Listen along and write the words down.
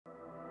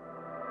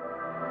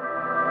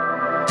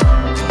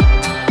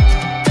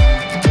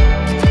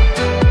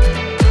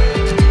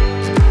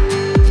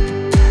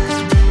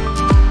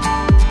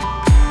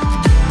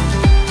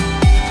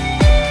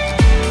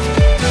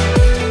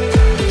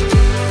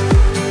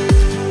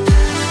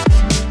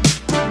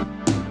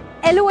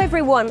Hello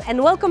everyone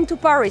and welcome to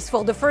Paris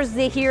for the first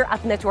day here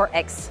at Network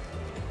X.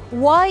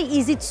 Why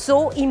is it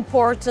so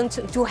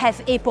important to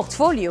have a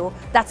portfolio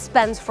that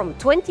spans from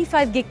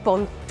 25 gig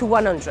PON to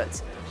 100?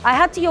 I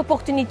had the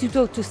opportunity to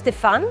talk to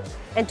Stéphane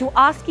and to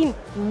ask him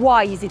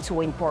why is it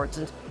so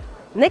important.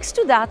 Next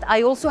to that,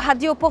 I also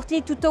had the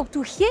opportunity to talk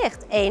to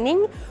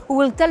Aing, who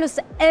will tell us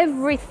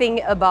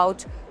everything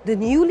about the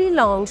newly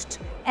launched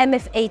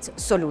MF-8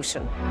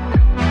 solution.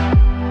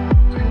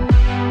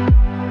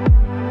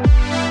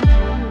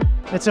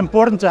 It's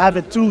important to have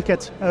a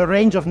toolkit, a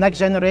range of next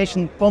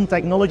generation PON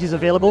technologies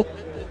available,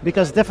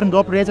 because different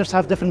operators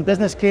have different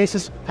business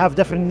cases, have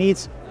different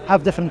needs,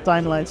 have different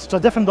timelines. So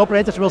different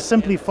operators will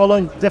simply follow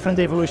different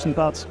evolution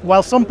paths.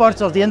 While some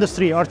parts of the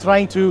industry are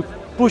trying to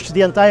push the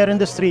entire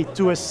industry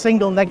to a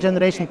single next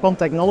generation PON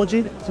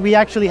technology, we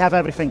actually have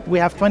everything. We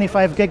have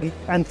 25 gig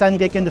and 10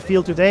 gig in the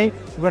field today.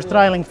 We're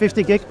trialing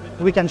 50 gig.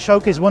 We can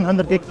showcase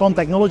 100 gig PON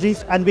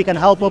technologies, and we can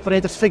help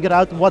operators figure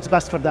out what's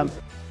best for them.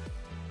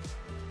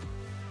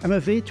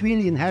 MF-8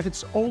 really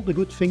inherits all the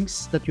good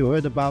things that you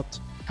heard about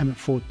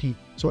MF-14.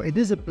 So it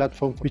is a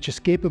platform which is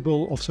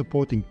capable of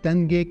supporting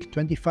 10 gig,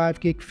 25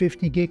 gig,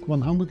 50 gig,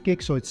 100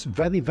 gig, so it's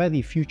very,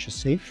 very future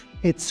safe.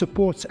 It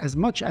supports as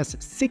much as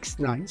 6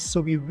 nines,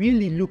 so we're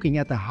really looking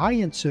at the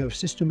high-end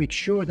services to make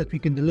sure that we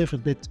can deliver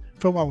that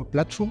from our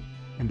platform,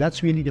 and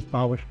that's really the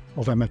power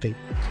of MF-8.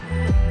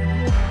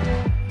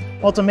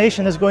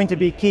 Automation is going to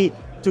be key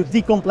to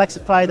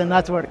decomplexify the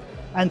network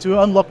and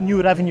to unlock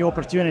new revenue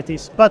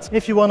opportunities. But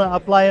if you want to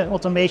apply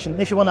automation,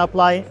 if you want to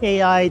apply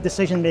AI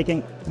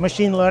decision-making,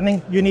 machine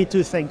learning, you need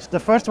two things. The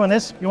first one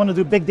is, you want to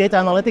do big data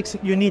analytics,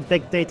 you need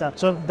big data.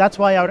 So that's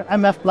why our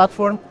MF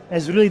platform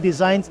is really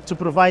designed to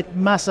provide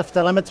massive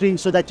telemetry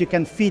so that you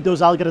can feed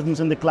those algorithms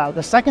in the cloud.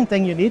 The second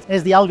thing you need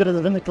is the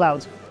algorithm in the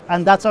cloud.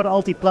 And that's our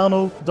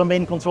Altiplano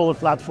domain controller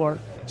platform.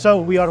 So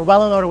we are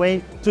well on our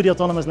way to the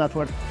autonomous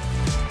network.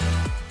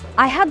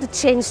 I had the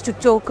chance to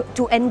talk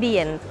to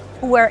NBN,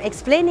 who were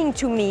explaining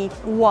to me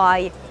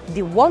why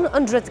the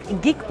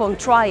 100 gig PON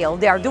trial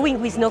they are doing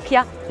with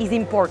Nokia is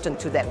important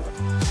to them.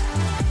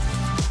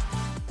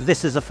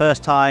 This is the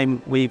first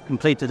time we've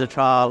completed a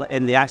trial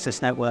in the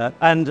access network,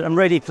 and I'm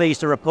really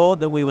pleased to report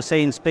that we were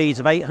seeing speeds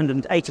of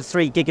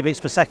 883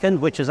 gigabits per second,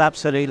 which is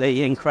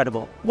absolutely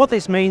incredible. What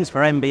this means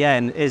for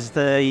NBN is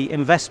the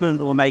investment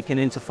that we're making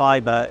into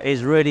fibre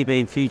is really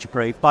being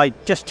future-proof. By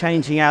just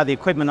changing out the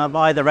equipment at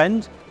either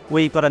end,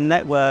 we've got a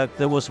network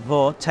that will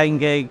support 10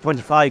 gig,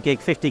 25 gig,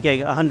 50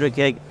 gig, 100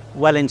 gig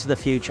well into the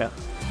future.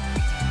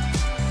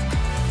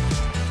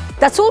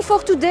 That's all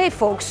for today,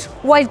 folks.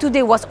 While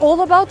today was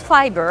all about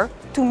fiber,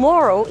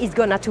 tomorrow is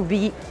gonna to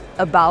be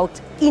about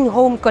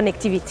in-home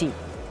connectivity.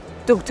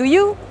 Talk to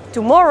you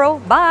tomorrow.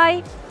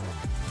 Bye.